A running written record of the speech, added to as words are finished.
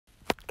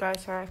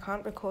Guys, sorry, I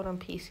can't record on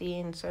PC,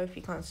 and so if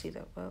you can't see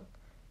that well,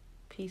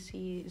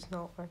 PC is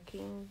not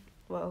working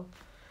well.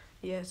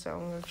 Yeah, so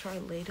I'm gonna try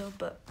later.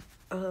 But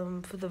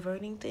for the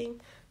voting thing,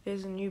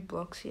 there's a new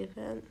Bloxy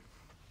event.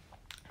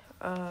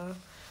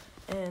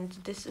 And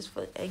this is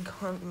for Egg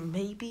Hunt.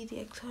 Maybe the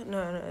Egg Hunt.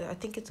 No, I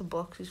think it's a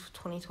Bloxy for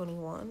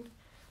 2021.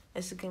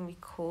 This is gonna be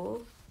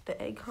cool.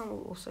 The Egg Hunt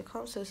will also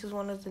come. So this is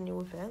one of the new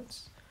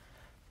events,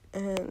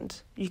 and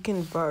you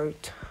can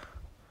vote.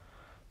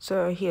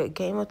 So here,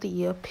 Game of the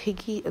Year,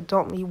 Piggy,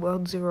 Adopt Me,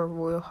 World Zero,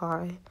 Royal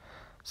High.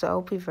 So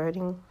I'll be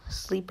voting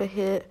Sleeper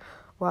Hit,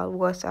 Wild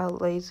West,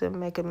 Outlaser,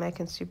 Mega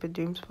Mech, and Super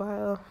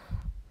Doomspire.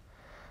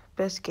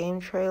 Best game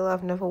trailer,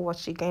 I've never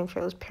watched the game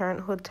trailers.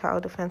 Parenthood,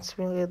 Tower Defense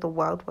Simulator, The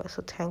Wild West,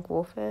 or Tank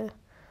Warfare.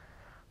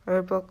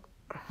 Roblox,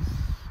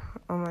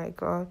 oh my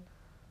god.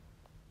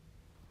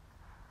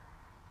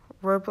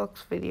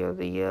 Roblox Video of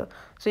the Year.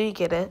 So you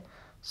get it.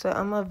 So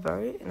I'm gonna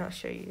vote, and I'll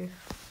show you.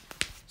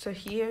 So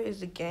here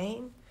is the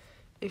game.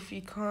 If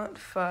you can't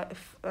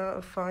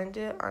find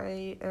it,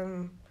 I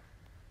am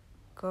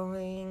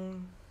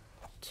going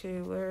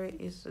to, where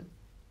is the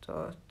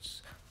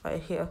dots?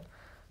 Right here.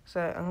 So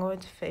I'm going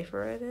to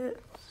favorite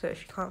it. So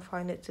if you can't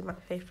find it, it's in my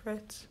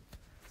favorites.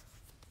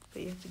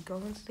 But you have to go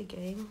into the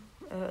game.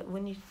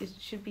 It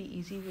should be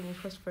easy when you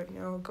press vote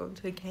now, go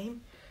into the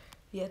game.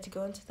 You have to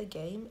go into the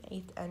game,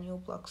 8th Annual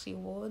Bloxy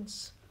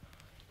Awards.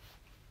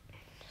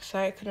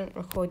 Sorry I couldn't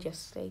record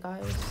yesterday,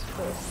 guys,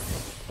 for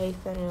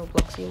 8th Annual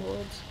Bloxy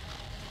Awards.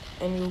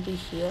 And you'll be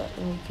here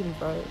and you can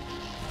vote.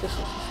 This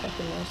looks like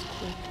a nice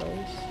cool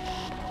place.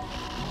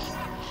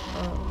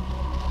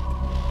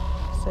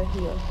 So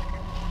here,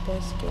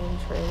 best game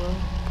trailer.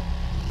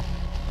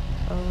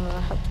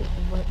 I have to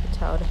vote for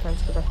Tower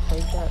Defense because I've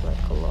played that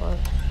like a lot.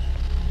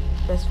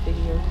 Best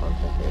video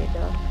content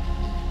creator.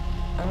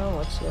 I don't know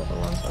what's the other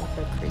ones, like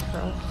the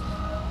Creecraft.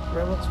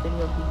 Roblox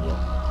Video of the Year.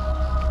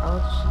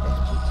 Ouch,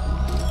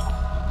 FGTV.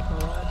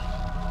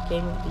 Alright.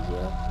 Game of the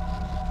Year.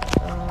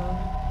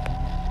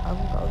 I'm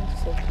going to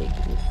say Piggy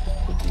because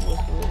Piggy was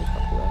really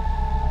popular.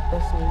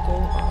 Best new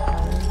game, All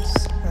Islands.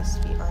 Has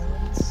to be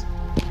Islands.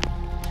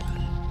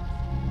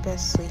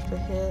 Best sleeper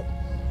hit.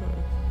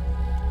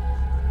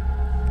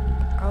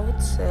 I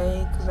would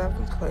say, because I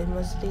haven't played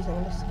most of these, I'm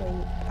going to say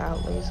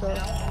Outlaser.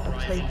 I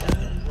played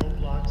that.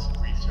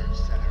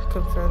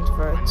 Confirmed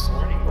votes.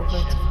 We'll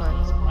vote to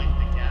final.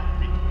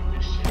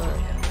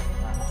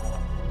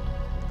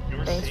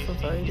 Thanks for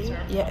voting.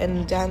 Yeah,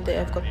 and down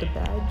there I've got the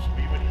badge.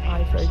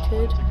 I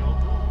voted.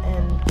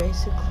 And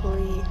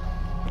basically,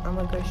 I'm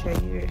gonna go show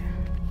you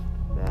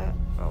that.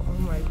 Oh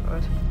my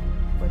god,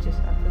 what just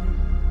happened?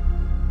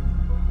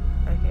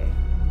 Okay.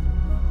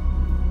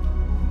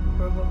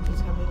 Roblox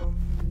is having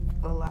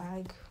a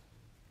lag.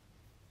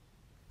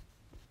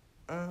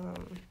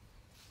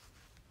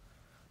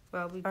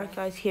 Alright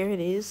guys, here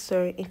it is.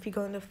 So if you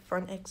go into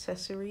front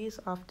accessories,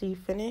 after you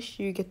finish,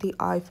 you get the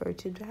I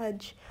voted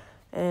badge.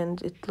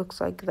 And it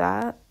looks like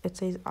that. It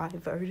says I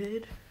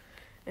voted.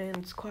 And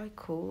it's quite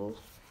cool.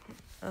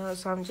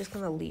 So I'm just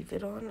going to leave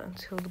it on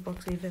until the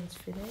Bloxy event's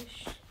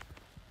finished.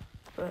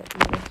 But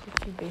yeah, that's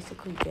what you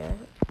basically get.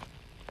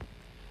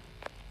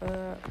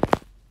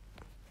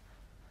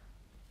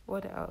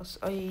 What else?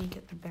 Oh yeah, you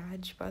get the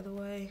badge, by the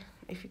way.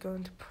 If you go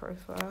into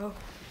profile,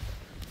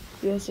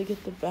 you also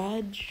get the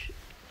badge.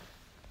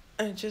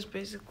 And it just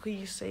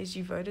basically says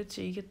you voted,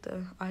 so you get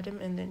the item,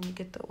 and then you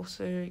get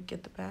also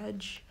get the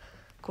badge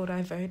called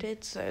I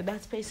voted. So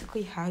that's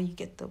basically how you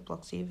get the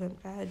Bloxy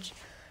event badge.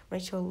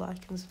 Make sure to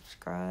like and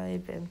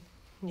subscribe, and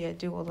yeah,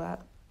 do all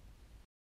that.